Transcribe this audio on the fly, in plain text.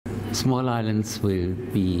Small islands will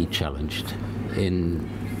be challenged,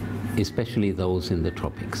 especially those in the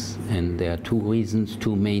tropics. And there are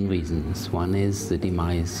two main reasons. One is the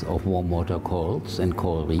demise of warm water corals and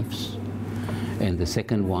coral reefs. And the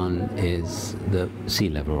second one is the sea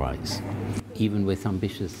level rise. Even with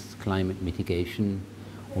ambitious climate mitigation,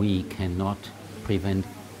 we cannot prevent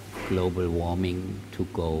global warming to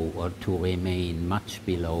go or to remain much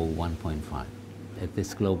below 1.5. At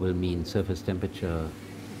this global mean surface temperature,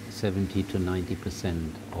 70 to 90%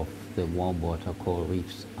 of the warm water coral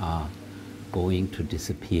reefs are going to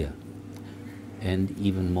disappear, and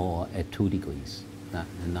even more at 2 degrees. The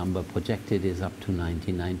number projected is up to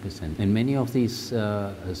 99%. And many of these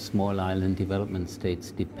small island development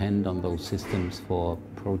states depend on those systems for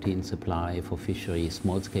protein supply, for fisheries,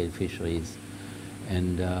 small-scale fisheries.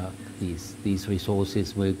 And these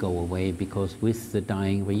resources will go away because with the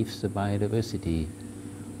dying reefs, the biodiversity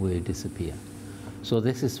will disappear. So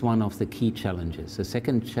this is one of the key challenges. The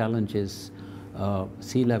second challenge is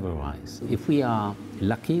sea level rise. If we are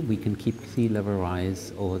lucky, we can keep sea level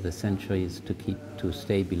rise over the centuries to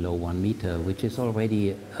stay below 1 meter, which is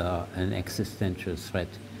already an existential threat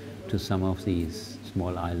to some of these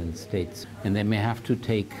small island states. And they may have to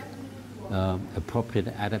take appropriate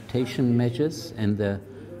adaptation measures, and the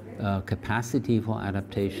capacity for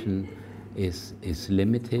adaptation is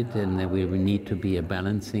limited, and there will need to be a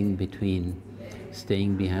balancing between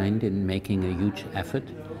staying behind and making a huge effort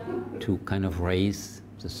to kind of raise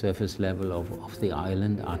the surface level of the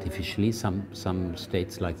island artificially. Some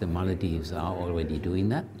states like the Maldives are already doing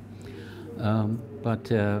that. But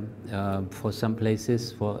for some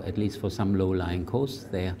places, at least for some low-lying coasts,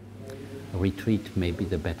 there retreat may be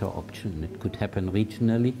the better option. It could happen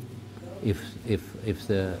regionally if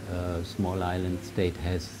the small island state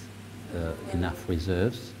has enough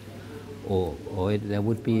reserves, or there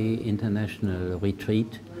would be international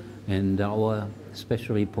retreat. And our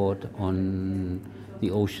special report on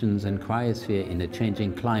the oceans and cryosphere in a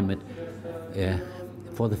changing climate,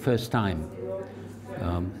 for the first time,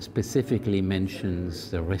 specifically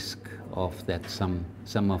mentions the risk of that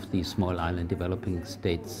some of these small island developing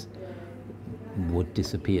states would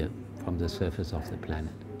disappear from the surface of the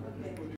planet.